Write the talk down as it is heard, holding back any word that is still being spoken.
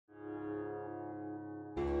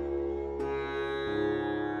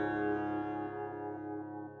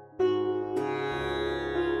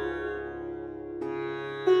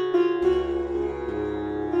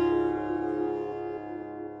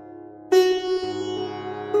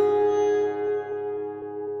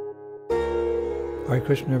Hare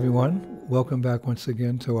Krishna, everyone. Welcome back once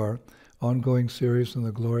again to our ongoing series on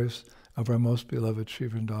the glories of our most beloved Sri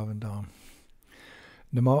Vrindavan Dham.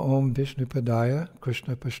 Namo Om Vishnupadaya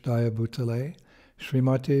Krishna Pashtaya Bhutale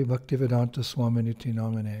Srimati Bhaktivedanta Swaminiti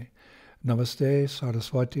Namane Namaste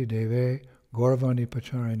Saraswati Deve Gauravani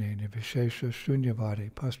Pacharine Nivishesha Shunyavadi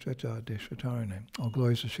Pastracha Deshatarine. All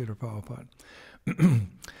glories to Srila Prabhupada.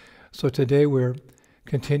 So today we're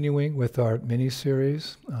continuing with our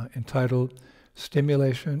mini-series entitled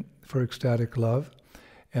Stimulation for Ecstatic Love,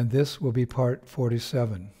 and this will be part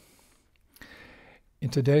 47. In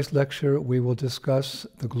today's lecture, we will discuss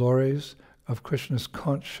the glories of Krishna's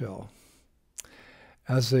conch shell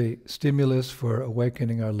as a stimulus for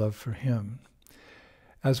awakening our love for him.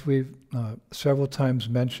 As we've several times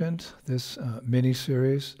mentioned, this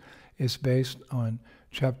mini-series is based on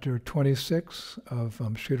chapter 26 of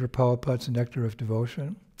Srila Prabhupada's Nectar of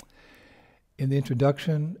Devotion. In the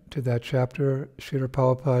introduction to that chapter, Srila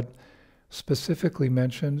Prabhupada specifically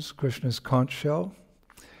mentions Krishna's conch shell.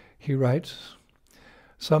 He writes,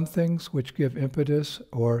 "Some things which give impetus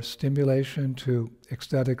or stimulation to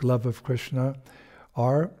ecstatic love of Krishna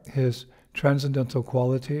are his transcendental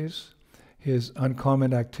qualities, his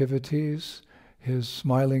uncommon activities, his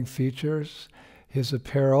smiling features, his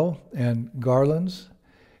apparel and garlands,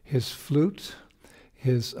 his flute,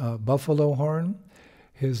 his buffalo horn,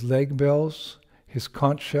 his leg bells, his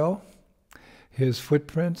conch shell, his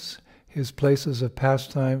footprints, his places of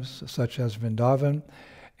pastimes such as Vrindavan,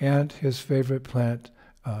 and his favorite plant,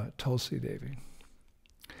 Tulsi Devi."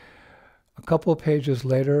 A couple of pages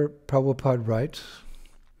later, Prabhupada writes,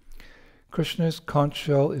 "Krishna's conch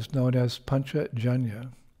shell is known as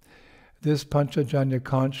Panchajanya. This Panchajanya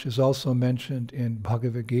conch is also mentioned in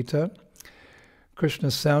Bhagavad Gita.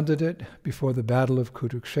 Krishna sounded it before the battle of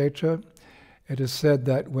Kurukshetra. It is said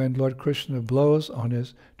that when Lord Krishna blows on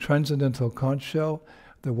his transcendental conch shell,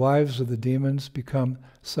 the wives of the demons become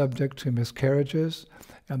subject to miscarriages,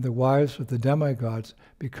 and the wives of the demigods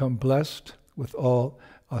become blessed with all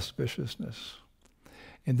auspiciousness.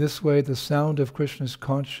 In this way, the sound of Krishna's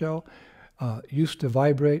conch shell used to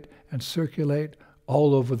vibrate and circulate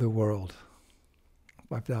all over the world,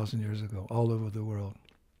 5,000 years ago, all over the world."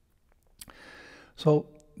 So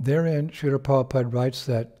therein, Srila Prabhupada writes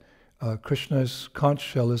that Krishna's conch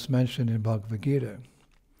shell is mentioned in Bhagavad Gita.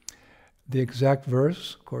 The exact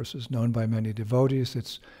verse, of course, is known by many devotees.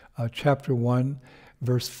 It's chapter 1,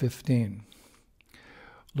 verse 15.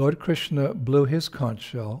 Lord Krishna blew his conch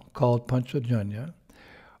shell, called Panchajanya.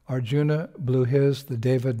 Arjuna blew his, the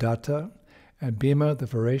Devadatta, and Bhima, the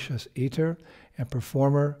voracious eater and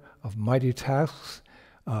performer of mighty tasks,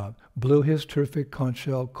 blew his terrific conch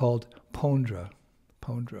shell called Pondra.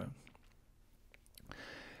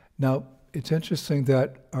 Now, it's interesting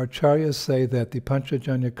that our acharyas say that the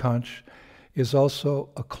Panchajanya conch is also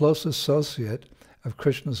a close associate of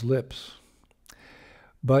Krishna's lips,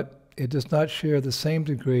 but it does not share the same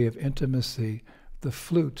degree of intimacy the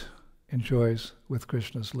flute enjoys with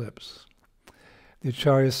Krishna's lips. The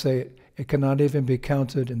acharyas say it cannot even be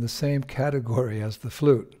counted in the same category as the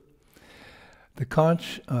flute. The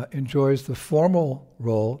conch enjoys the formal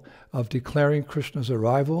role of declaring Krishna's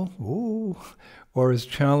arrival, or his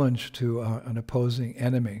challenge to an opposing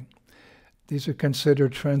enemy. These are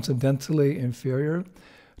considered transcendentally inferior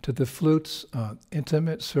to the flute's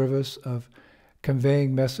intimate service of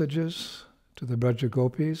conveying messages to the Braja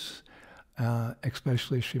Gopis,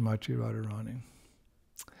 especially Srimati Radharani.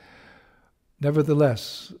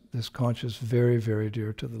 Nevertheless, this conch is very, very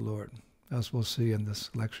dear to the Lord, as we'll see in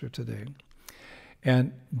this lecture today.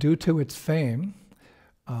 And due to its fame,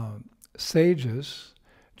 sages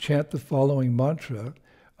chant the following mantra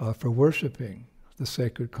for worshipping the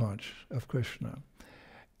sacred conch of Krishna.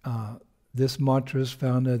 This mantra is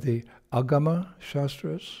found in the Agama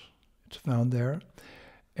Shastras. It's found there.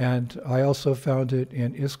 And I also found it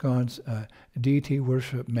in ISKCON's deity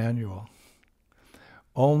worship manual.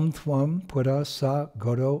 Om Tvam Pura Sa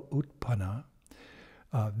Goro Utpana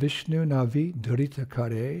Vishnu Navi Durita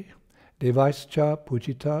Kare Devaischa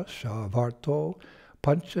Pujita Shavarto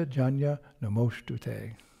Panchajanya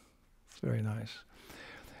Namostute. It's very nice.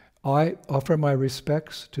 I offer my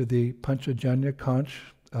respects to the Panchajanya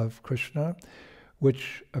conch of Krishna,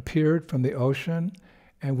 which appeared from the ocean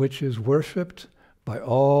and which is worshipped by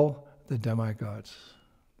all the demigods.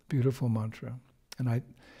 Beautiful mantra. And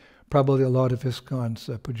probably a lot of ISKCON's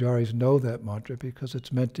pujaris know that mantra because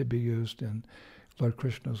it's meant to be used in Lord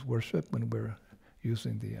Krishna's worship when we're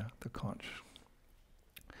using the conch.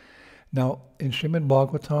 Now, in Srimad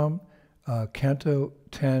Bhagavatam, Canto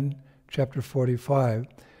 10, Chapter 45,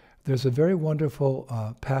 there's a very wonderful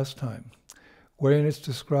pastime wherein it's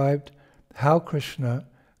described how Krishna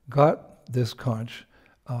got this conch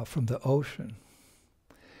from the ocean.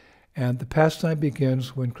 And the pastime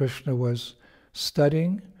begins when Krishna was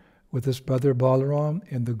studying with his brother Balaram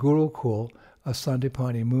in the Gurukul of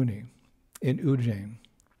Sandipani Muni in Ujjain.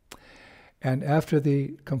 And after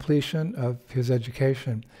the completion of his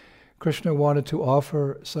education, Krishna wanted to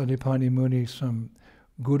offer Sandipani Muni some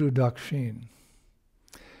Guru Dakshin.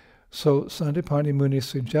 So Sandipani Muni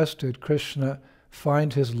suggested Krishna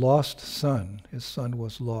find his lost son. His son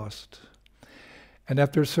was lost. And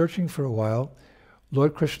after searching for a while,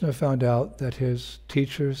 Lord Krishna found out that his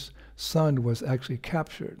teacher's son was actually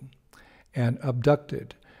captured and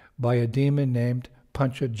abducted by a demon named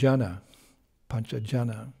Panchajana.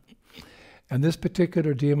 And this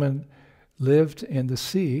particular demon lived in the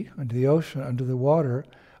sea, under the ocean, under the water,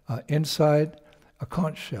 inside a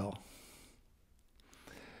conch shell.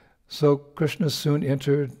 So Krishna soon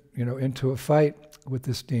entered, into a fight with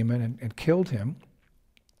this demon and killed him.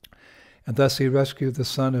 And thus he rescued the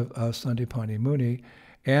son of Sandipani Muni,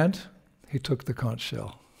 and he took the conch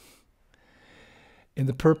shell. In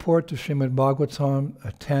the purport to Srimad Bhagavatam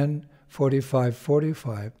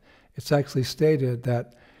 10:45-45, it's actually stated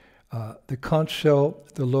that the conch shell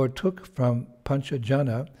the Lord took from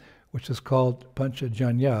Panchajana, which is called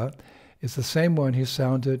Panchajanya, is the same one he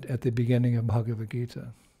sounded at the beginning of Bhagavad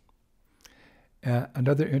Gita.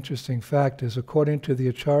 Another interesting fact is, according to the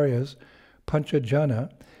Acharyas,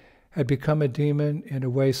 Panchajana had become a demon in a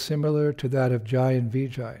way similar to that of Jai and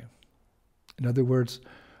Vijay. In other words,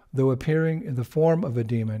 though appearing in the form of a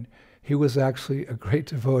demon, he was actually a great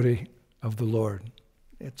devotee of the Lord.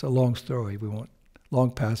 It's a long story.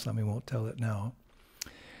 Long past time, we won't tell it now.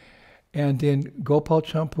 And in Gopal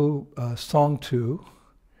Champu Song 2,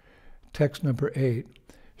 text number 8,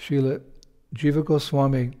 Srila Jiva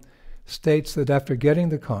Goswami states that after getting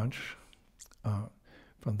the conch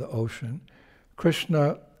from the ocean,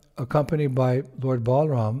 Krishna, accompanied by Lord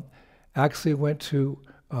Balaram, actually went to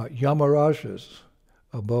Yamaraja's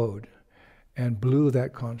abode and blew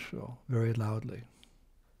that conch shell very loudly.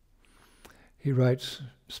 He writes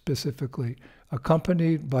specifically,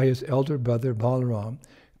 accompanied by his elder brother Balaram,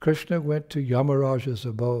 Krishna went to Yamaraja's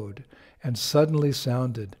abode and suddenly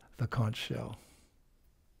sounded the conch shell,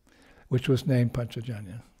 which was named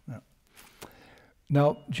Panchajanya.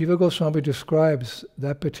 Now, Jiva Goswami describes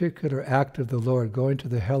that particular act of the Lord going to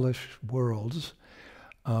the hellish worlds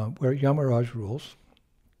where Yamaraj rules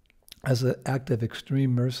as an act of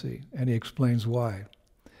extreme mercy, and he explains why.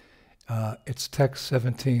 It's text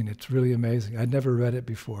 17. It's really amazing. I'd never read it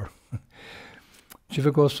before.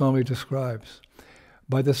 Jiva Goswami describes,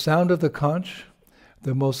 by the sound of the conch,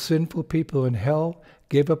 the most sinful people in hell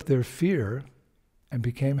gave up their fear and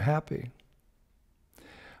became happy.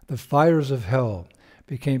 The fires of hell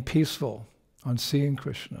became peaceful on seeing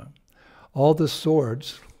Krishna. All the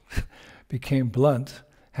swords became blunt,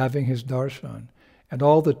 having his darshan, and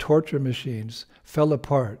all the torture machines fell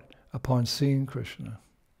apart upon seeing Krishna.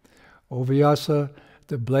 O Vyasa,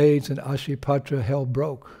 the blades in Ashipatra hell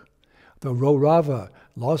broke. The Raurava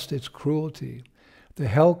lost its cruelty. The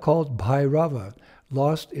hell called Bhairava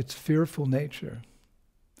lost its fearful nature.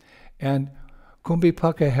 And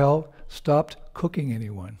Kumbhipaka hell stopped cooking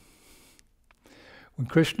anyone. When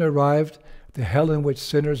Krishna arrived, the hell in which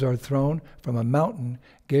sinners are thrown from a mountain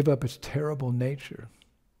gave up its terrible nature.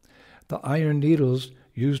 The iron needles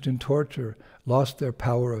used in torture lost their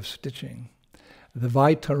power of stitching. The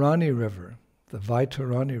Vaitarani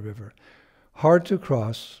River, hard to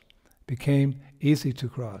cross, became easy to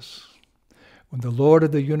cross. When the Lord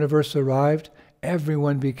of the universe arrived,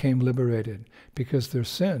 everyone became liberated because their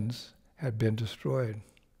sins had been destroyed.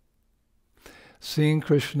 Seeing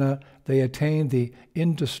Krishna, they attained the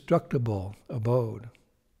indestructible abode.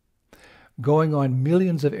 Going on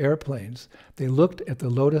millions of airplanes, they looked at the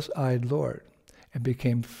lotus-eyed Lord and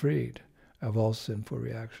became freed of all sinful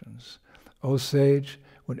reactions. O sage,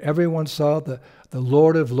 when everyone saw the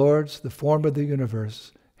Lord of Lords, the form of the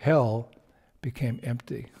universe, hell became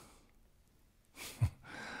empty.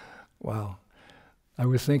 Wow. I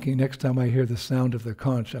was thinking next time I hear the sound of the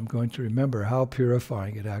conch, I'm going to remember how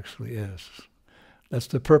purifying it actually is. That's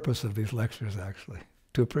the purpose of these lectures, actually,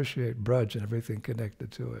 to appreciate Braj and everything connected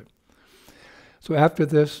to it. So after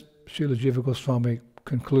this, Srila Jiva Goswami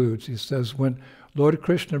concludes. He says, when Lord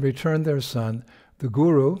Krishna returned their son, the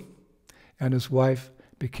Guru and his wife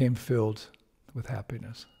became filled with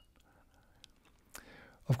happiness.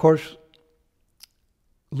 Of course,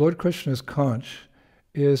 Lord Krishna's conch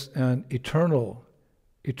is an eternal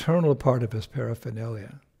part of his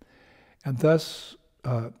paraphernalia. And thus,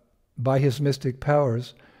 by his mystic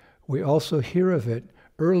powers, we also hear of it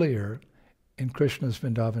earlier in Krishna's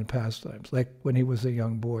Vrindavan pastimes, like when he was a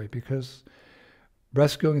young boy, because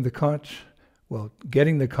rescuing the conch,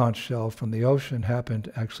 getting the conch shell from the ocean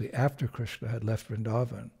happened actually after Krishna had left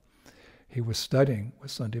Vrindavan. He was studying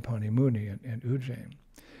with Sandipani Muni in Ujjain.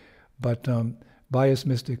 But by his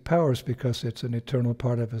mystic powers, because it's an eternal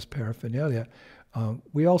part of his paraphernalia,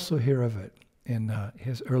 we also hear of it in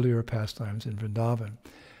his earlier pastimes in Vrindavan.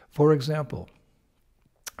 For example,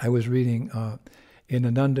 I was reading in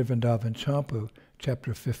Ananda Vrindavan Champu,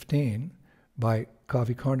 chapter 15, by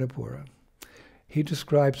Kavi Karnapura. He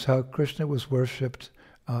describes how Krishna was worshipped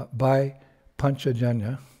by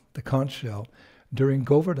Panchajanya, the conch shell, during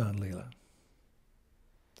Govardhan Leela.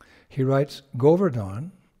 He writes,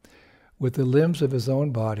 Govardhan, with the limbs of his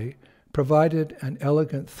own body, provided an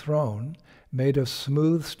elegant throne made of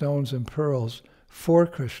smooth stones and pearls for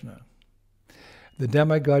Krishna. The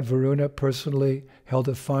demigod Varuna personally held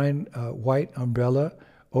a fine white umbrella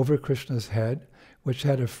over Krishna's head, which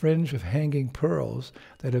had a fringe of hanging pearls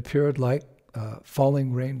that appeared like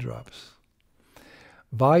falling raindrops.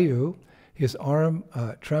 Vayu, his arm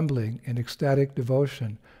trembling in ecstatic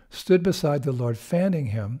devotion, stood beside the Lord, fanning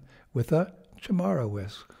him with a chamara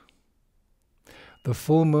whisk. The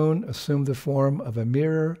full moon assumed the form of a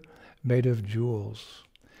mirror made of jewels.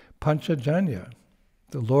 Panchajanya,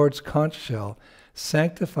 the Lord's conch shell,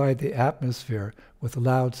 sanctified the atmosphere with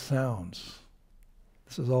loud sounds.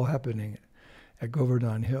 This is all happening at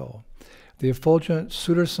Govardhan Hill. The effulgent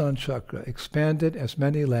Sudarshan chakra expanded as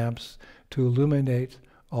many lamps to illuminate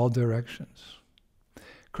all directions.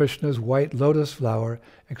 Krishna's white lotus flower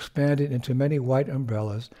expanded into many white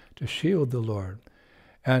umbrellas to shield the Lord.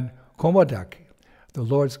 And Komodaki, the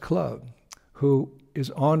Lord's club, who is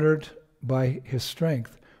honored by his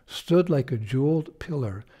strength, stood like a jeweled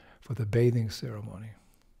pillar for the bathing ceremony.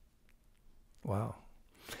 Wow.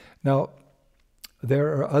 Now,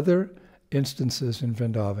 there are other instances in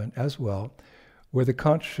Vrindavan as well where the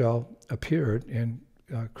conch shell appeared in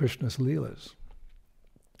Krishna's Leelas.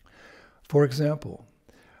 For example,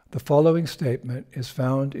 the following statement is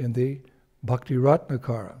found in the Bhakti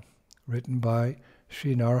Ratnakara, written by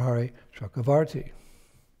Sri Narahari Chakravarti.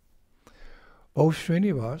 O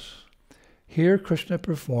Srinivas, here Krishna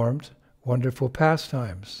performed wonderful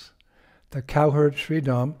pastimes. The cowherd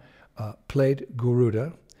Sridham played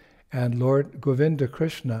Garuda, and Lord Govinda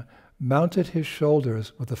Krishna mounted his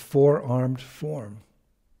shoulders with a four-armed form.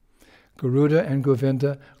 Garuda and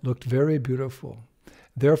Govinda looked very beautiful.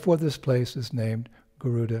 Therefore this place is named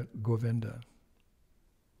Garuda Govinda.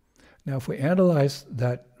 Now if we analyze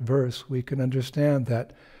that verse, we can understand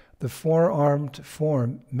that the four-armed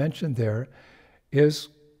form mentioned there is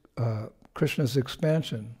Krishna's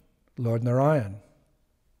expansion, Lord Narayan.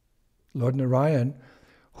 Lord Narayan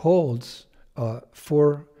holds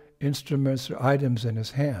four instruments or items in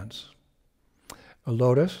his hands: a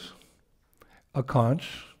lotus, a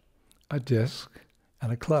conch, a disc,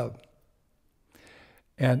 and a club.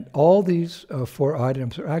 And all these four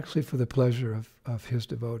items are actually for the pleasure of his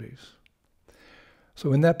devotees.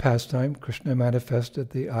 So in that pastime, Krishna manifested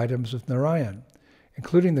the items of Narayan,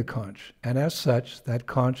 including the conch. And as such, that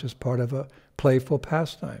conch is part of a playful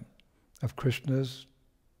pastime of Krishna's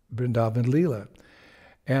Vrindavan Leela,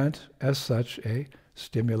 and as such, a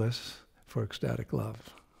stimulus for ecstatic love.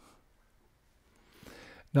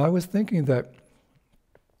 Now I was thinking that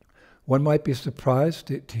one might be surprised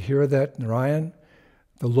to hear that Narayan,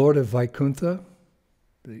 the Lord of Vaikuntha,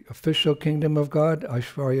 the official kingdom of God,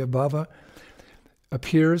 Aishvarya Bhava,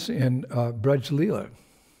 appears in Braj Leela.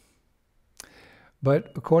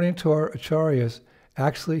 But according to our acharyas,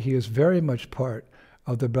 actually he is very much part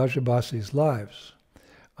of the Brajavasis' lives.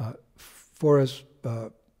 For as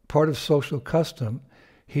part of social custom,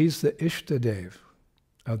 he's the Ishtadev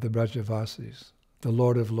of the Brajavasis, the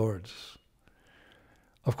Lord of Lords.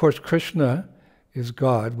 Of course, Krishna is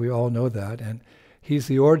God, we all know that, and he's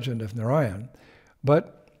the origin of Narayan.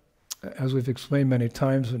 But, as we've explained many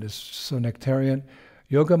times, and it's so nectarian,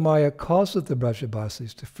 Yogamaya causes the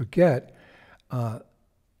Brajavasis to forget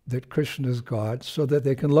that Krishna is God so that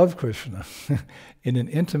they can love Krishna in an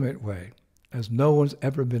intimate way, as no one's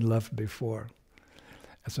ever been loved before.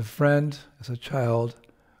 As a friend, as a child,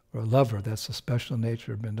 or a lover, that's the special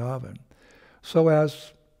nature of Vrindavan. So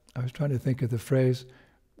as, I was trying to think of the phrase,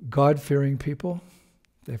 God-fearing people,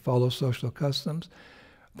 they follow social customs.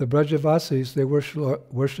 The Brajavasis, they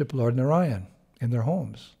worship Lord Narayan in their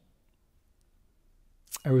homes.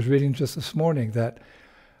 I was reading just this morning that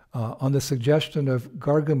on the suggestion of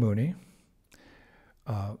Garga Muni,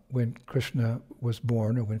 when Krishna was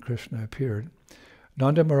born, or when Krishna appeared,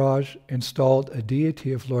 Nanda Maharaj installed a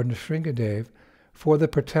deity of Lord Nrsingadev for the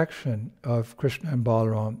protection of Krishna and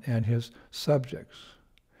Balaram and his subjects.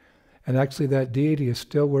 And actually that deity is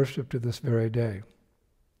still worshipped to this very day.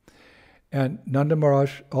 And Nanda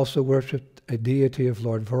Maharaj also worshipped a deity of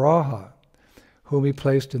Lord Varaha, whom he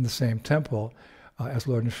placed in the same temple as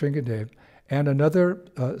Lord Nrsingadev, and another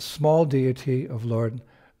small deity of Lord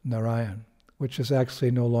Narayan, which is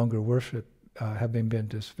actually no longer worshipped, having been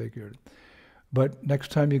disfigured. But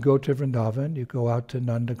next time you go to Vrindavan, you go out to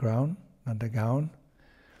Nandagaon,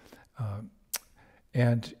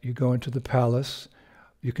 and you go into the palace,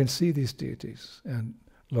 you can see these deities. And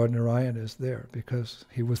Lord Narayan is there because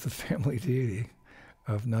he was the family deity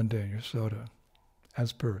of Nanda and Yasoda,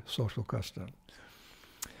 as per social custom.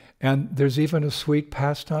 And there's even a sweet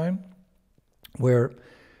pastime where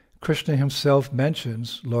Krishna himself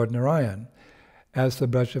mentions Lord Narayan as the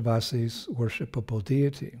Brajavasis' worshipable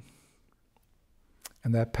deity.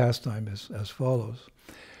 And that pastime is as follows.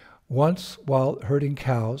 Once, while herding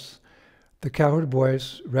cows, the cowherd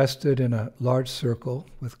boys rested in a large circle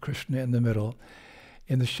with Krishna in the middle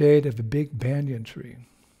in the shade of a big banyan tree.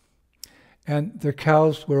 And their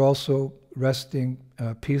cows were also resting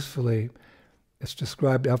peacefully. It's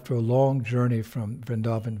described after a long journey from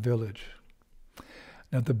Vrindavan village.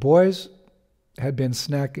 Now the boys had been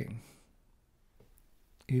snacking,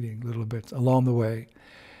 eating little bits along the way,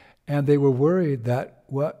 and they were worried that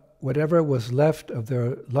whatever was left of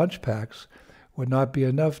their lunch packs would not be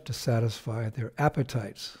enough to satisfy their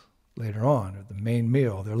appetites later on, or the main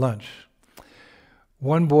meal, their lunch.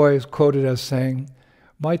 One boy is quoted as saying,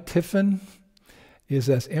 "My tiffin is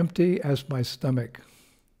as empty as my stomach."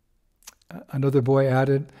 Another boy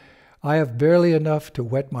added, "I have barely enough to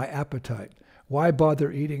whet my appetite. Why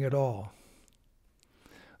bother eating at all?"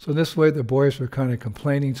 So in this way, the boys were kind of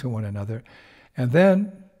complaining to one another. And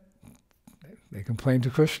then they complained to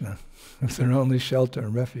Krishna. It was their only shelter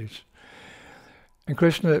and refuge. And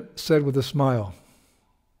Krishna said with a smile,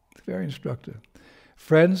 very instructive,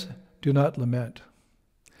 "Friends, do not lament.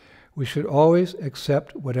 We should always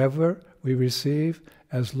accept whatever we receive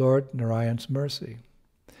as Lord Narayan's mercy.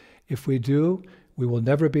 If we do, we will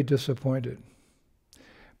never be disappointed.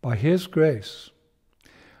 By His grace,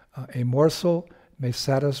 a morsel may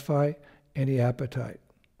satisfy any appetite,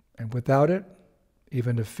 and without it,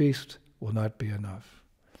 even a feast will not be enough.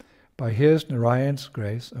 By His, Narayan's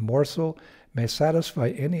grace, a morsel may satisfy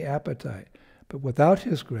any appetite, but without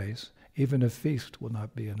His grace, even a feast will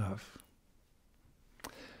not be enough."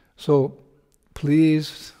 So,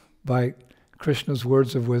 pleased by Krishna's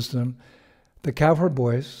words of wisdom, the cowherd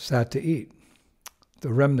boys sat to eat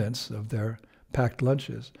the remnants of their packed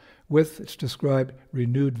lunches with, it's described,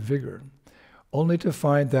 renewed vigor, only to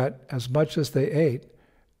find that as much as they ate,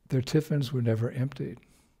 their tiffins were never emptied.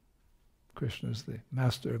 Krishna is the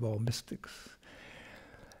master of all mystics.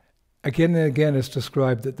 Again and again it's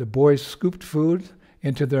described that the boys scooped food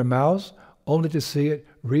into their mouths only to see it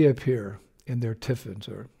reappear in their tiffins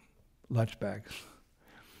or lunch bags.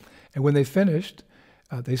 And when they finished,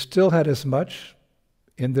 they still had as much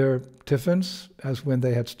in their tiffins as when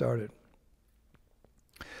they had started.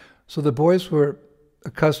 So the boys were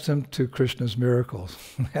accustomed to Krishna's miracles.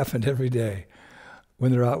 It happened every day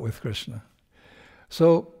when they're out with Krishna.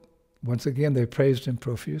 So once again, they praised him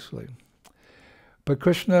profusely. But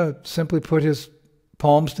Krishna simply put his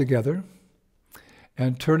palms together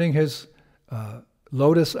and turning his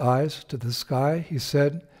lotus eyes to the sky, he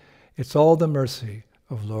said, "It's all the mercy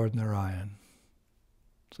of Lord Narayan."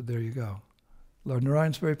 So there you go. Lord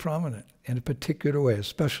Narayan's very prominent in a particular way, a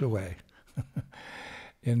special way,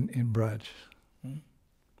 in Braj.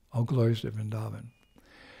 All glories to Vrindavan.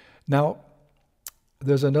 Now,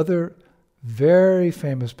 there's another very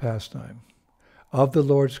famous pastime of the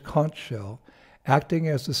Lord's conch shell acting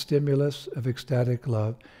as the stimulus of ecstatic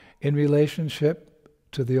love in relationship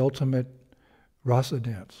to the ultimate rasa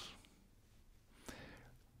dance.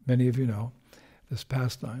 Many of you know this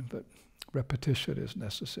pastime, but repetition is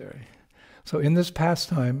necessary. So in this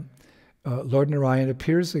pastime, Lord Narayan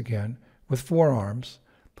appears again with four arms,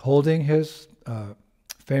 holding his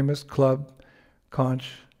famous club,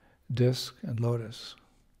 conch, disc, and lotus.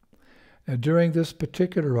 And during this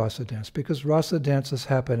particular rasa dance, because rasa dances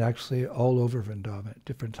happen actually all over Vrindavan at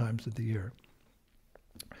different times of the year,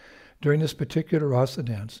 during this particular rasa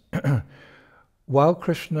dance, while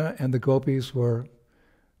Krishna and the gopis were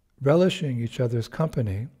relishing each other's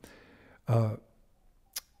company,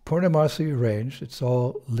 Purnamasi arranged, it's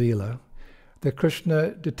all Leela, that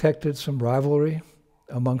Krishna detected some rivalry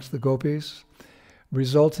amongst the gopis,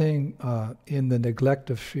 resulting in the neglect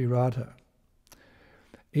of Sri Radha.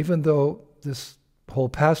 Even though this whole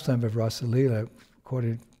pastime of Rasa Leela,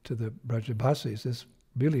 according to the Brajavasis, is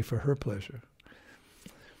really for her pleasure.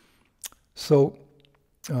 So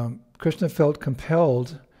Krishna felt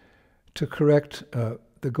compelled to correct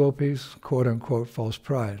the gopis' quote-unquote false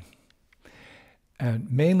pride,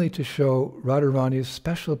 and mainly to show Radharani's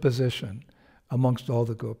special position amongst all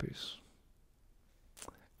the gopis,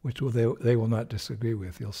 which they will not disagree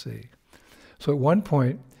with, you'll see. So at one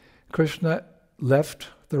point, Krishna left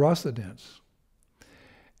the rasa dance.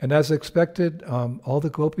 And as expected, all the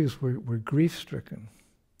gopis were grief-stricken.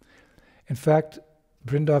 In fact,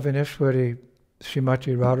 Vrindavaneshwari,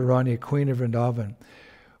 Srimati Radharani, Queen of Vrindavan,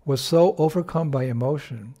 was so overcome by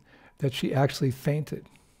emotion that she actually fainted.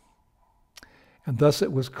 And thus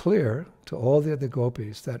it was clear to all the other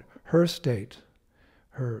gopis that her state,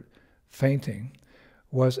 her fainting,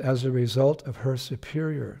 was as a result of her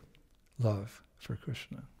superior love for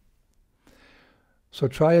Krishna. So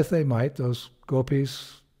try as they might, those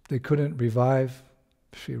gopis, they couldn't revive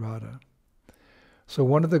Sri Radha. So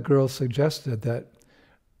one of the girls suggested that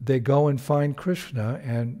they go and find Krishna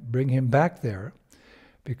and bring him back there,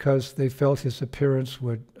 because they felt his appearance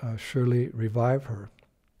would surely revive her.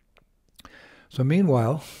 So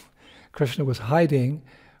meanwhile, Krishna was hiding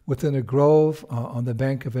within a grove on the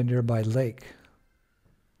bank of a nearby lake.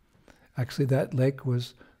 Actually, that lake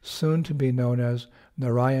was soon to be known as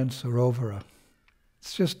Narayan Sarovara.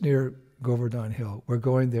 It's just near Govardhan Hill. We're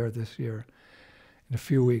going there this year, in a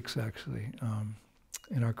few weeks actually,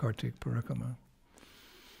 in our Kartik Parikrama.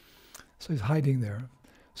 So he's hiding there.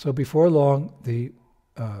 So before long, the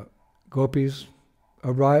gopis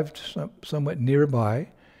arrived somewhat nearby,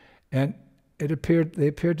 and they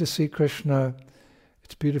appeared to see Krishna,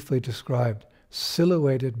 it's beautifully described,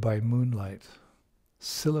 silhouetted by moonlight.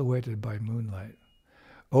 Silhouetted by moonlight.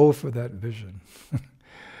 Oh, for that vision.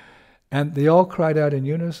 And they all cried out in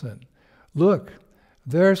unison, "Look,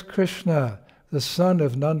 there's Krishna, the son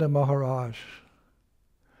of Nanda Maharaj."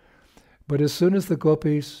 But as soon as the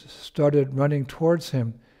gopis started running towards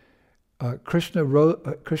him,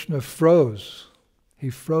 Krishna froze. He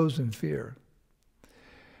froze in fear.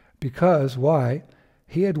 Because, why?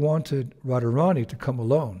 He had wanted Radharani to come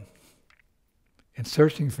alone in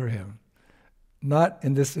searching for him. Not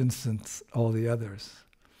in this instance all the others.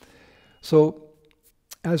 So,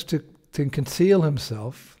 as to conceal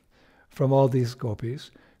himself from all these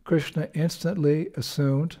gopis, Krishna instantly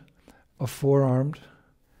assumed a four-armed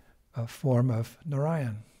form of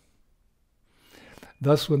Narayan.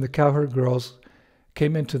 Thus, when the cowherd girls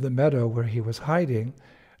came into the meadow where he was hiding,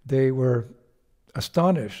 they were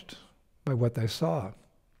astonished by what they saw.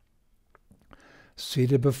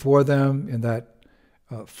 Seated before them in that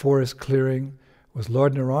forest clearing was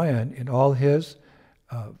Lord Narayan in all his,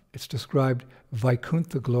 it's described,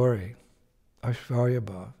 Vaikuntha glory, Aishvarya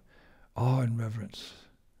Bhav, awe and reverence.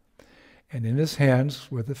 And in his hands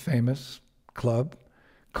were the famous club,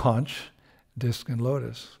 Conch, disc and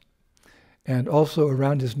lotus. And also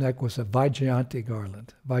around his neck was a Vaijayanti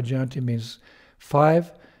garland. Vaijayanti means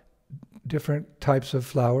 5 different types of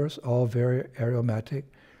flowers, all very aromatic,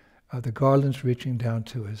 the garlands reaching down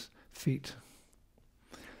to his feet.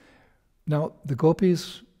 Now, the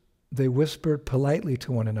gopis, they whispered politely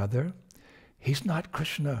to one another, "He's not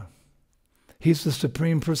Krishna. He's the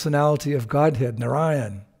Supreme Personality of Godhead,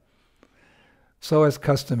 Narayan." So, as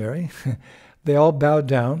customary, they all bowed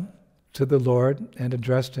down to the Lord and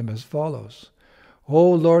addressed him as follows.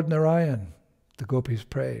 "O Lord Narayan," the gopis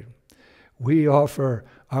prayed, "we offer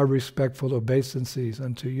our respectful obeisances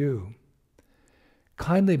unto you.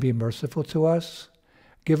 Kindly be merciful to us.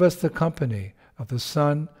 Give us the company of the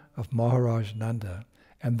son of Maharaj Nanda,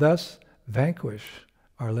 and thus vanquish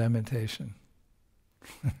our lamentation."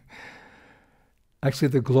 Actually,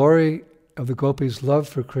 the glory of the gopis' love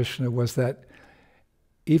for Krishna was that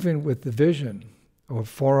even with the vision of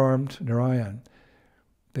four-armed Narayan,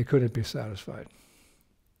 they couldn't be satisfied.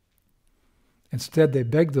 Instead, they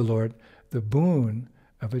begged the Lord the boon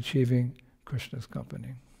of achieving Krishna's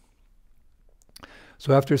company.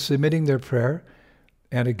 So after submitting their prayer,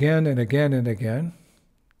 and again and again and again,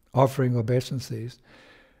 offering obeisances,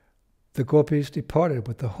 the gopis departed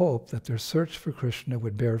with the hope that their search for Krishna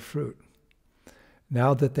would bear fruit,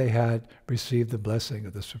 now that they had received the blessing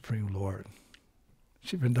of the Supreme Lord.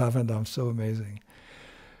 Shri Vrindavan Dham, so amazing.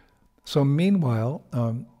 So meanwhile,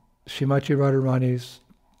 Srimati Radharani's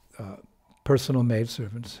personal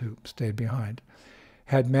maidservants who stayed behind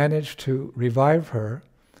had managed to revive her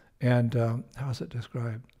and, how is it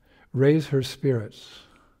described? Raise her spirits.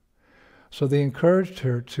 So they encouraged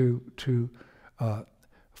her to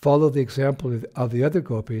follow the example of the other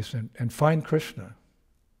gopis and find Krishna.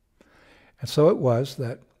 And so it was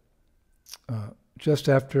that just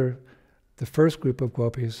after the first group of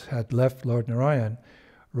gopis had left Lord Narayan,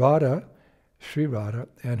 Radha, Sri Radha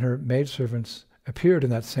and her maidservants appeared in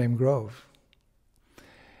that same grove.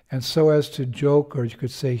 And so as to joke, or you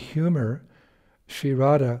could say humor, Sri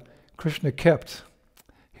Radha, Krishna kept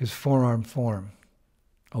his four-armed form,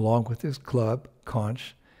 along with his club,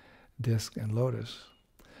 conch, disc, and lotus.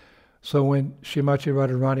 So when Srimati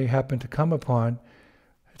Radharani happened to come upon,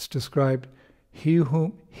 it's described, he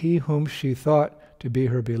whom she thought to be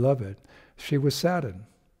her beloved, she was saddened,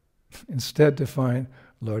 instead to find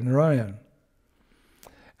Lord Narayan.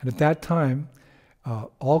 And at that time,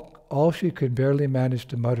 all she could barely manage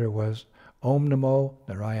to mutter was, Om Namo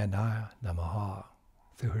Narayanaya Namaha,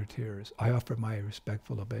 through her tears. I offer my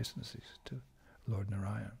respectful obeisances to Lord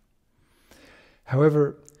Narayan.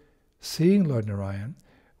 However, seeing Lord Narayan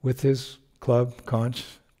with his club, conch,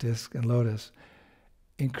 disc, and lotus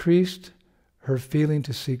increased her feeling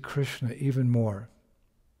to see Krishna even more.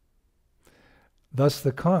 Thus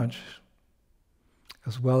the conch,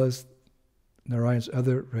 as well as Narayan's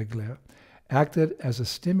other regalia, acted as a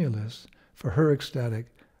stimulus for her ecstatic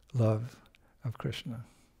love of Krishna.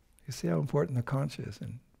 You see how important the conch is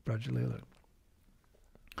in Brajalila.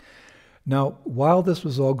 Now, while this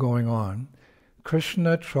was all going on,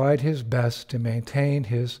 Krishna tried his best to maintain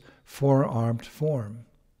his four-armed form.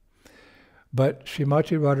 But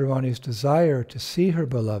Srimati Radharani's desire to see her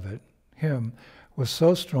beloved, him, was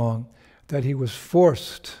so strong that he was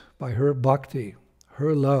forced by her bhakti,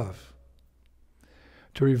 her love,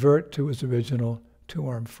 to revert to his original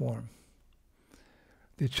two-armed form.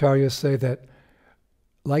 The acharyas say that,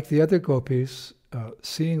 like the other gopis,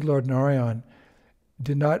 seeing Lord Narayan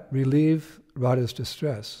did not relieve Radha's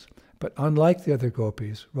distress, but unlike the other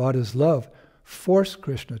gopis, Radha's love forced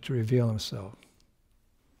Krishna to reveal himself.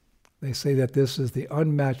 They say that this is the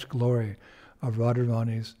unmatched glory of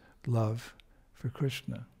Radharani's love for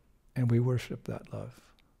Krishna, and we worship that love.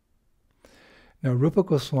 Now, Rupa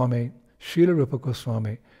Goswami, Srila Rupa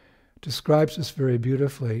Goswami, describes this very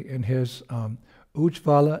beautifully in his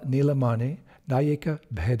Ujjvala Nilamani Nayika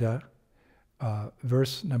Bheda,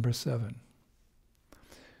 verse number 7.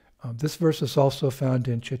 This verse is also found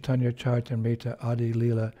in Chaitanya Charitamrita Adi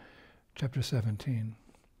Leela, chapter 17.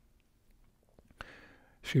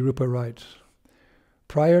 Sri Rupa writes,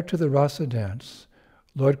 prior to the rasa dance,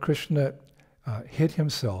 Lord Krishna hid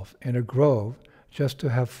himself in a grove just to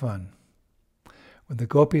have fun. When the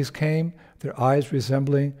gopis came, their eyes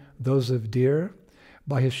resembling those of deer,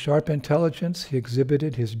 by his sharp intelligence he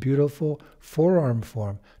exhibited his beautiful four-arm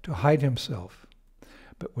form to hide himself.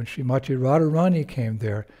 But when Srimati Radharani came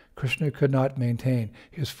there, Krishna could not maintain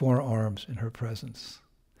his four arms in her presence.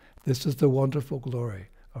 This is the wonderful glory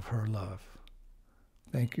of her love.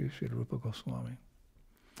 Thank you, Sri Rupa Goswami.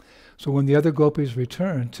 So when the other gopis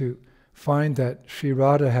returned to find that Sri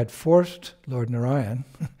Radha had forced Lord Narayan,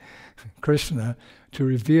 Krishna, to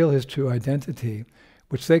reveal his true identity,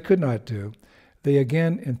 which they could not do, they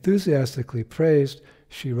again enthusiastically praised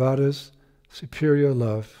Sri Radha's superior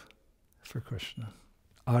love for Krishna.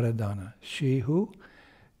 Aradhana, she who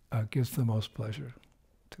gives the most pleasure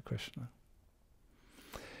to Krishna.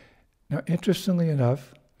 Now, interestingly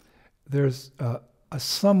enough, there's a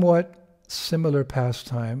somewhat similar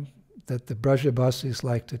pastime that the Brajabasis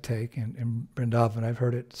like to take in Vrindavan. I've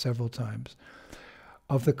heard it several times,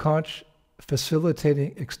 of the conch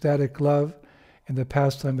facilitating ecstatic love in the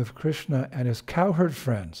pastime of Krishna and his cowherd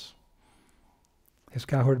friends, his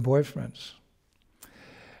cowherd boyfriends.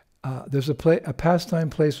 There's a pastime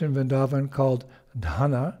place in Vrindavan called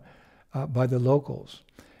Dhana by the locals.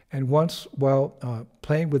 And once, while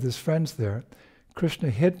playing with his friends there, Krishna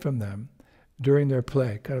hid from them during their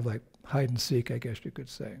play, kind of like hide and seek, I guess you could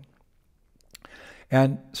say.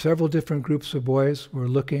 And several different groups of boys were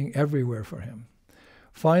looking everywhere for him.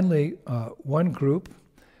 Finally, one group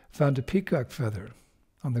found a peacock feather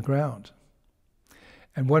on the ground.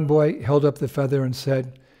 And one boy held up the feather and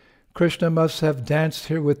said, Krishna must have danced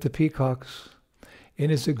here with the peacocks. In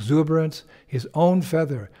his exuberance, his own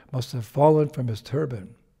feather must have fallen from his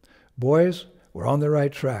turban. Boys, we're on the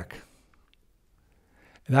right track.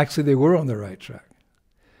 And actually they were on the right track.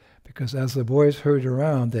 Because as the boys hurried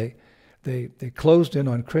around, they closed in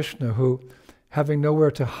on Krishna, who, having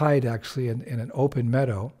nowhere to hide actually in an open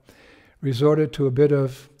meadow, resorted to a bit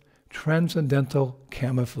of transcendental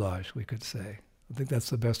camouflage, we could say. I think that's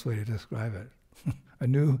the best way to describe it. A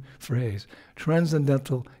new phrase,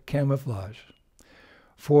 transcendental camouflage.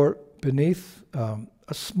 For beneath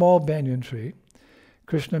a small banyan tree,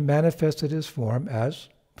 Krishna manifested his form as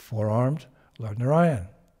four-armed Lord Narayan.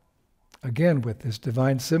 Again, with his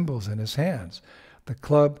divine symbols in his hands, the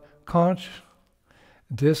club, conch,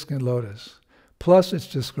 disc, and lotus. Plus, it's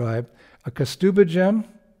described a kastuba gem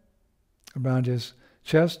around his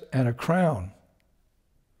chest, and a crown.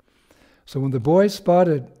 So when the boys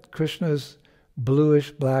spotted Krishna's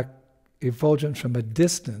bluish-black effulgence from a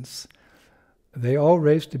distance, they all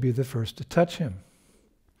raced to be the first to touch him.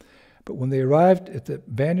 But when they arrived at the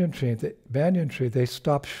banyan tree, they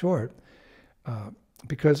stopped short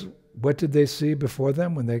because what did they see before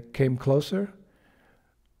them when they came closer?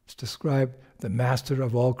 It's described the master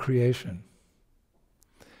of all creation.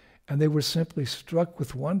 And they were simply struck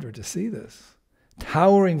with wonder to see this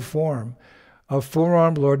towering form of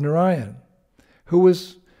four-armed Lord Narayan, who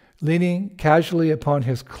was leaning casually upon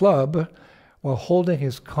his club while holding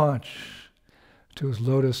his conch to his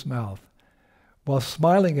lotus mouth, while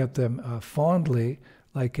smiling at them fondly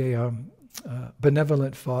like a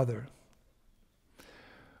benevolent father.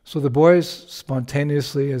 So the boys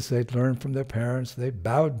spontaneously, as they'd learned from their parents, they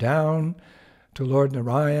bowed down to Lord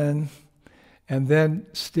Narayan, and then,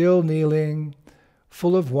 still kneeling,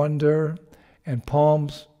 full of wonder and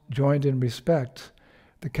palms joined in respect,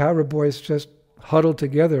 the cowherd boys just huddled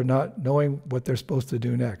together, not knowing what they're supposed to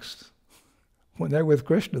do next. When they're with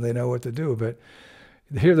Krishna, they know what to do, but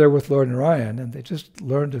here they're with Lord Narayan, and they just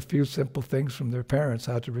learned a few simple things from their parents,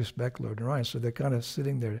 how to respect Lord Narayan. So they're kind of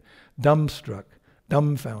sitting there dumbstruck,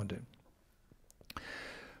 dumbfounded.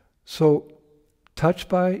 So, touched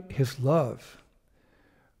by his love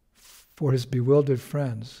for his bewildered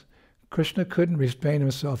friends, Krishna couldn't restrain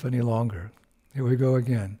himself any longer. Here we go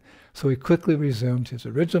again. So he quickly resumed his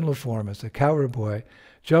original form as a cowherd boy,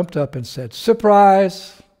 jumped up and said,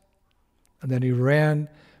 "Surprise!" And then he ran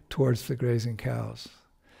towards the grazing cows.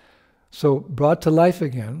 So, brought to life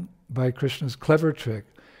again by Krishna's clever trick,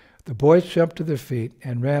 the boys jumped to their feet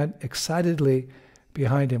and ran excitedly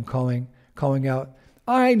behind him, calling out,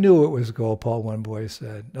 "I knew it was Gopal," one boy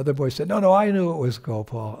said. Another boy said, No, I knew it was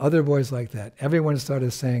Gopal. Other boys like that. Everyone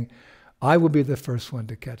started saying, "I will be the first one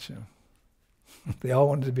to catch him." They all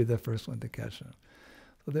wanted to be the first one to catch him.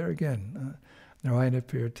 So there again, Narayan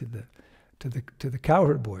appeared to the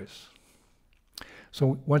cowherd boys.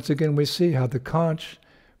 So once again, we see how the conch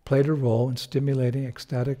played a role in stimulating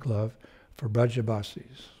ecstatic love for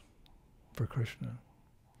Brajabasis, for Krishna.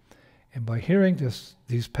 And by hearing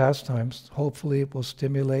these pastimes, hopefully it will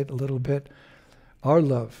stimulate a little bit our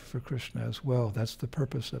love for Krishna as well. That's the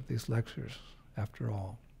purpose of these lectures, after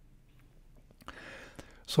all.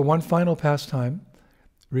 So one final pastime,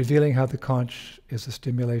 revealing how the conch is a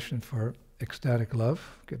stimulation for ecstatic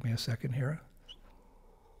love. Give me a second here.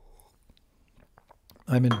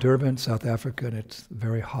 I'm in Durban, South Africa, and it's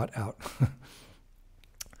very hot out.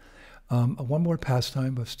 One more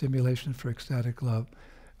pastime of stimulation for ecstatic love.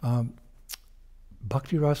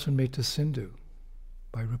 Bhakti Rasamrita Sindhu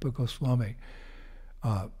by Rupa Goswami.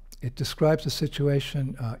 It describes a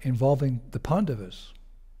situation involving the Pandavas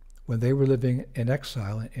when they were living in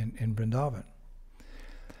exile in Vrindavan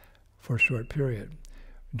for a short period.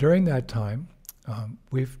 During that time,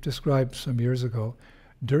 we've described some years ago,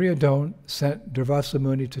 Duryodhana sent Durvasa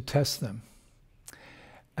Muni to test them.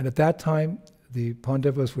 And at that time, the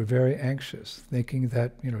Pandavas were very anxious, thinking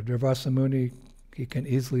that, Durvasa Muni, he can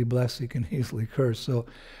easily bless, he can easily curse. So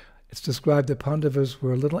it's described that Pandavas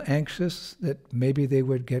were a little anxious that maybe they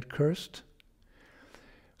would get cursed.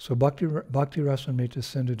 So Bhakti Rasamrita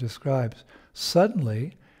Sindhu describes,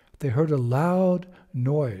 suddenly they heard a loud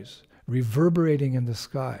noise reverberating in the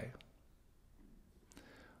sky.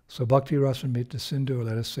 So Bhakti Rasamrita Sindhu, or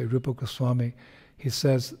let us say Rupa Goswami, he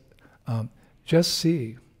says, just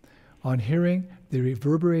see, on hearing the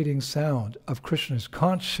reverberating sound of Krishna's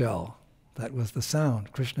conch shell, that was the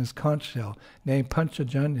sound, Krishna's conch shell, named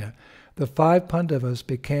Panchajanya, the five Pandavas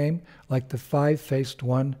became like the five-faced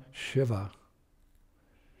one, Shiva.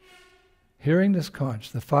 Hearing this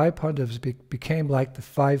conch, the five Pandavas became like the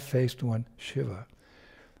five-faced one, Shiva.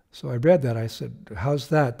 So I read that, I said, how's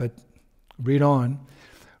that? But read on.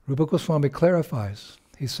 Rupa Goswami clarifies.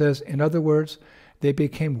 He says, in other words, they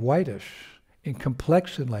became whitish in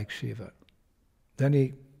complexion like Shiva. Then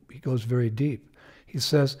he goes very deep. He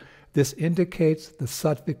says, this indicates the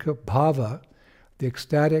sattvika bhava, the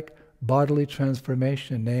ecstatic bodily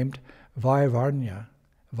transformation named Vaivarnya.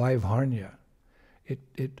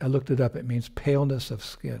 I looked it up, it means paleness of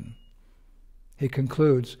skin. He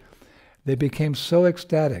concludes, they became so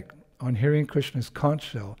ecstatic on hearing Krishna's conch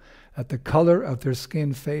shell that the color of their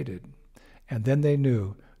skin faded, and then they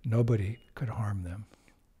knew nobody could harm them.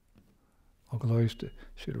 All glories to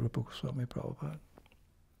Srila Rupa Goswami Prabhupada.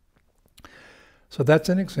 So that's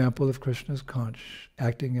an example of Krishna's conch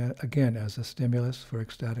acting again as a stimulus for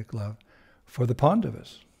ecstatic love for the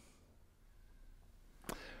Pandavas.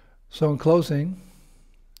 So in closing,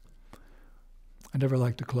 I never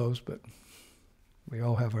like to close, but we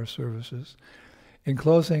all have our services. In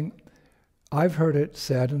closing, I've heard it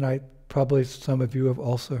said, and probably some of you have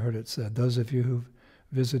also heard it said, those of you who've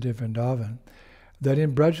visited Vrindavan, that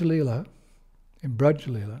in Braj Leela,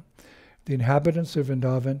 the inhabitants of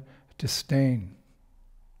Vrindavan disdain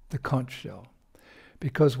the conch shell,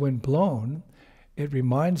 because when blown, it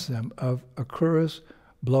reminds them of Akuras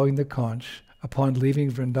blowing the conch upon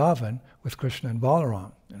leaving Vrindavan with Krishna and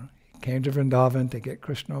Balaram. He came to Vrindavan to get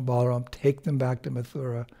Krishna and Balaram, take them back to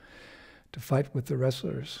Mathura to fight with the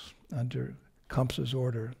wrestlers under Kamsa's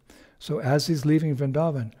order. So as he's leaving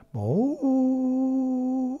Vrindavan,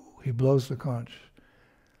 he blows the conch.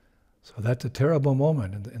 So that's a terrible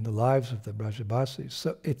moment in the lives of the Brajbasis.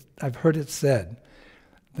 So I've heard it said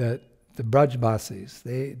that the Brajbasis,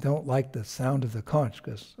 they don't like the sound of the conch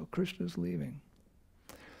because Krishna's leaving.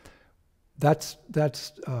 That's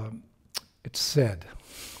it's said.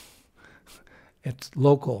 It's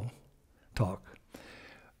local talk.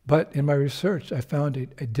 But in my research, I found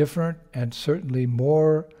a different and certainly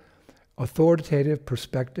more authoritative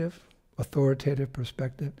perspective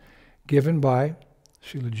given by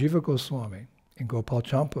Srila Jiva Goswami in Gopal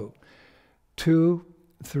Champu,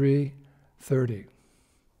 2.3.30.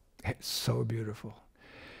 It's so beautiful.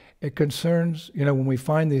 It concerns, when we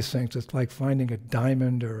find these things, it's like finding a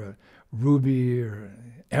diamond or a ruby or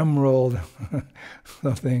an emerald,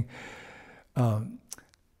 something.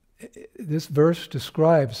 This verse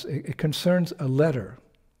describes, it concerns a letter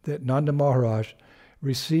that Nanda Maharaj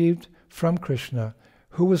received from Krishna,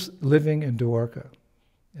 who was living in Dwarka.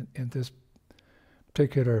 In this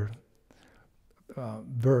particular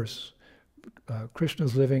verse,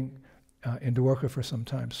 Krishna's living in Dwarka for some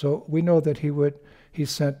time. So we know that he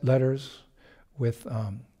sent letters with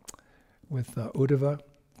Uddhava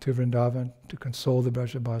to Vrindavan to console the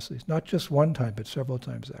Brajbasis, not just one time, but several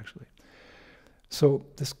times actually. So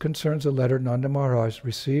this concerns a letter Nanda Maharaj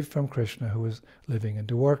received from Krishna, who was living in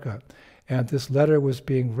Dwarka. And this letter was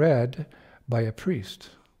being read by a priest,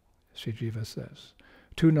 Sri Jiva says,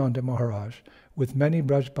 to Nanda Maharaj, with many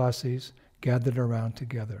Brajbasis gathered around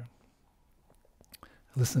together.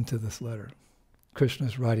 Listen to this letter. Krishna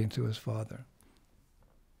is writing to his father.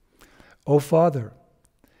 O Father,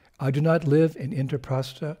 I do not live in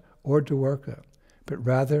Indraprastha or Dwarka, but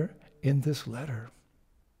rather in this letter.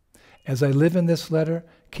 As I live in this letter,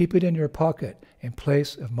 keep it in your pocket in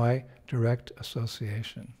place of my direct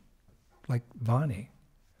association. Like Vani,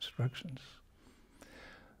 instructions.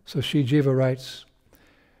 So Sri Jiva writes,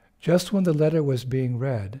 just when the letter was being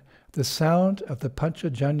read, the sound of the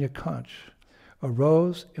Panchajanya conch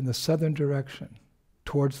arose in the southern direction,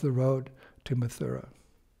 towards the road to Mathura.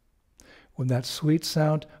 When that sweet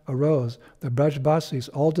sound arose, the Brajbasis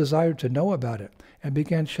all desired to know about it and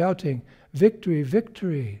began shouting, "Victory,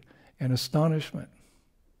 victory!" in astonishment.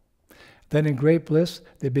 Then in great bliss,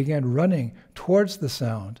 they began running towards the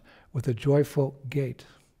sound with a joyful gait.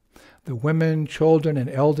 The women, children, and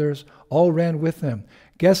elders all ran with them,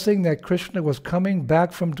 guessing that Krishna was coming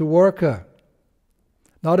back from Dwarka,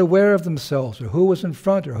 not aware of themselves or who was in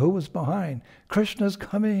front or who was behind. Krishna's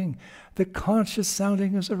coming. The conch is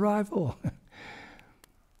sounding his arrival.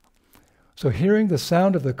 So hearing the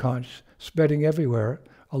sound of the conch spreading everywhere,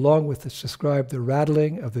 along with it's described the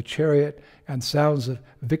rattling of the chariot and sounds of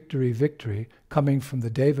victory, victory coming from the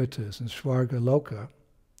devatas in Svarga Loka,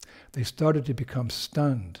 they started to become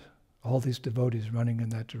stunned, all these devotees running in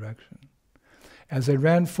that direction. As they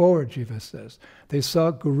ran forward, Jiva says, they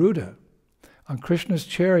saw Garuda on Krishna's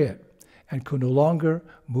chariot and could no longer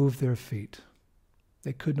move their feet.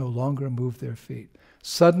 They could no longer move their feet.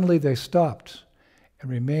 Suddenly they stopped and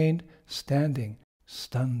remained standing,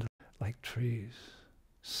 stunned like trees.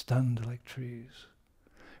 Stunned like trees.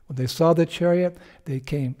 When they saw the chariot, they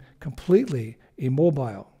came completely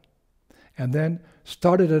immobile and then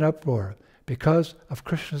started an uproar because of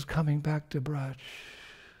Krishna's coming back to Braj.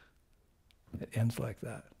 It ends like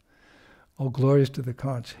that. Oh, glories to the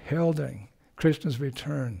Conch, heralding Krishna's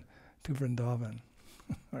return to Vrindavan.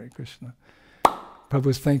 Hare Krishna.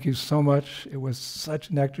 Prabhus, thank you so much. It was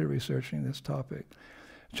such nectar researching this topic.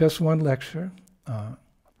 Just one lecture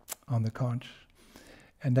on the Conch.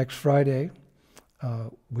 And next Friday,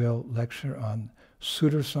 we'll lecture on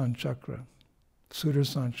Sudarshan Chakra.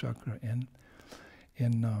 Sudarshan Chakra in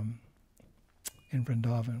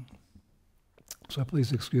Vrindavan. So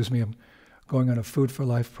please excuse me, I'm going on a Food for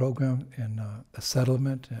Life program in a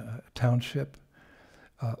settlement, a township,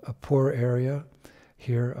 a poor area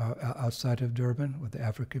here outside of Durban where the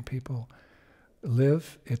African people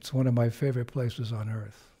live. It's one of my favorite places on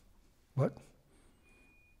earth. What?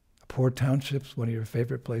 Poor townships, one of your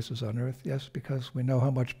favorite places on earth? Yes, because we know how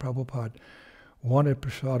much Prabhupada wanted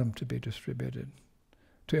prasadam to be distributed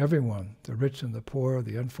to everyone, the rich and the poor,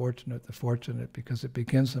 the unfortunate, the fortunate, because it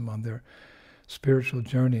begins them on their spiritual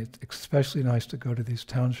journey. It's especially nice to go to these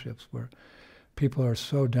townships where people are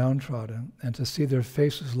so downtrodden, and to see their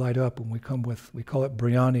faces light up when we come with, we call it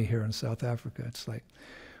biryani here in South Africa. It's like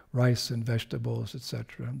rice and vegetables,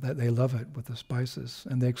 etc. That they love it with the spices,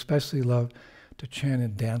 and they especially love to chant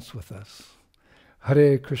and dance with us.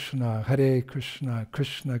 Hare Krishna,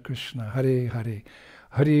 Krishna Krishna, Hare Hare,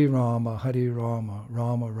 Hare Rama,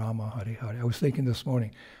 Rama Rama, Hare Hare. I was thinking this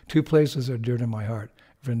morning, two places are dear to my heart,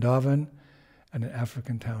 Vrindavan and an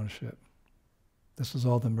African township. This is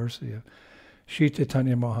all the mercy of Shri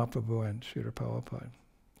Chaitanya Mahaprabhu and Srila Prabhupada.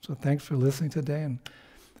 So thanks for listening today, and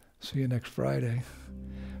see you next Friday.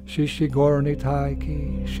 Shri Shri Gaura Nitai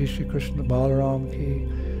ki, Shri Shri Krishna Balaram ki,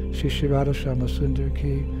 Shri Shri Radha Shama Sundar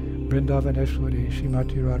ki, Vrindavaneshwari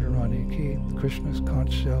Shrimati Radharani ki, Krishna's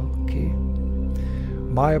conch shell ki,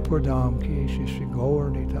 Mayapur Dham ki, Shri Shri Gaur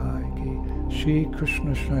Nitai ki, Shri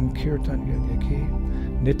Krishna Sankirtan Yagya ki,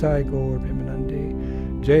 Nitai Gaur Bhimanandi,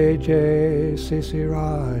 Jai Jai Sisi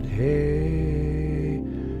Radhe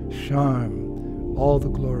Sharm, all the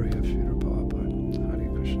glory of Shri